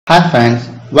Hi friends,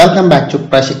 welcome back to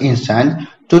Prashi Instant.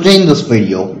 Today in this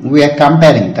video, we are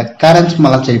comparing the current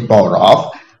military power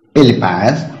of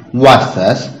Philippines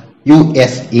versus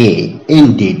USA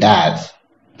in details.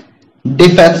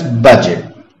 Defense budget,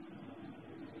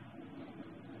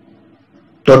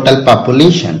 total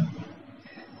population,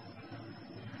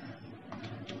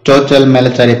 total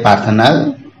military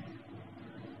personnel,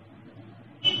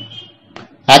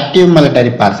 active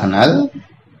military personnel,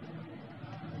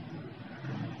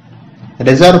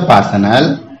 reserve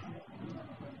personnel,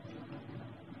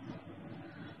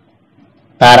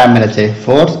 paramilitary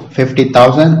force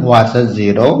 50,000 versus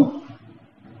 0,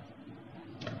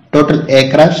 total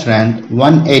aircraft strength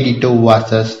 182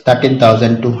 versus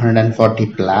 13,240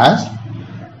 plus,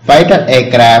 fighter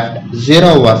aircraft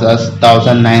 0 versus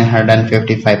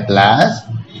 1,955 plus,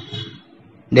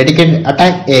 dedicated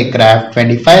attack aircraft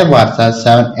 25 versus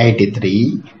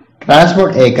 783,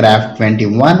 transport aircraft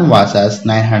 21 versus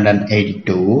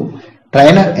 982,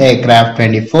 trainer aircraft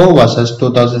 24 versus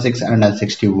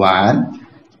 2661,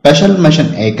 special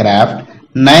mission aircraft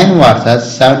 9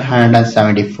 versus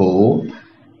 774,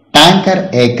 tanker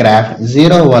aircraft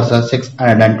 0 versus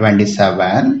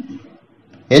 627,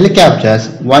 helicopters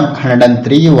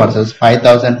 103 versus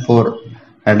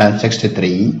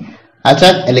 5463,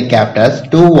 attack helicopters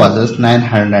 2 versus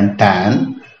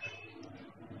 910,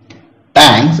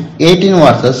 tanks 18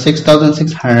 versus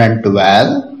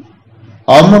 6612,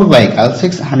 armored vehicles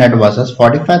 600 versus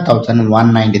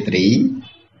 45,193,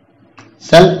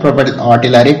 self-propelled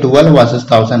artillery 12 versus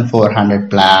 1400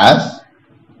 plus,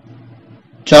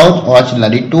 charge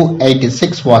artillery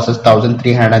 286 versus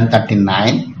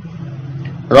 1339,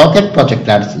 rocket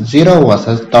projectiles 0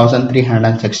 versus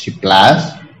 1360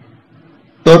 plus,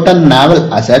 total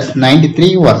naval assets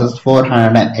 93 versus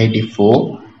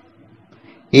 484,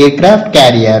 aircraft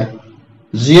carrier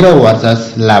 0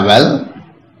 versus level,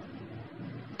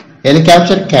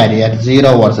 helicopter carrier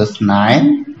 0 versus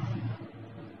 9,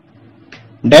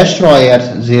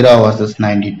 destroyers 0 versus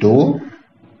 92,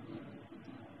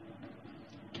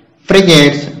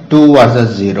 frigates 2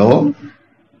 versus 0,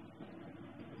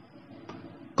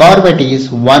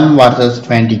 corvettes 1 versus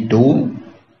 22,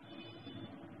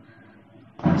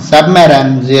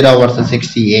 submarine 0 versus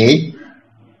 68,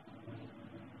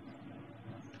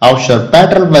 offshore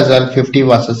patrol vessel 50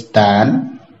 versus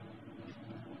 10,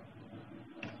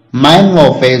 mine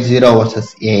warfare 0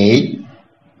 versus 8,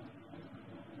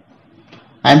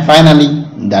 and finally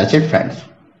that's it friends.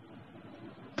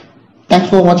 Thanks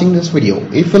for watching this video.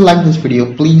 If you like this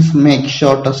video, please make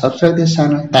sure to subscribe this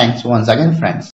channel. Thanks once again friends.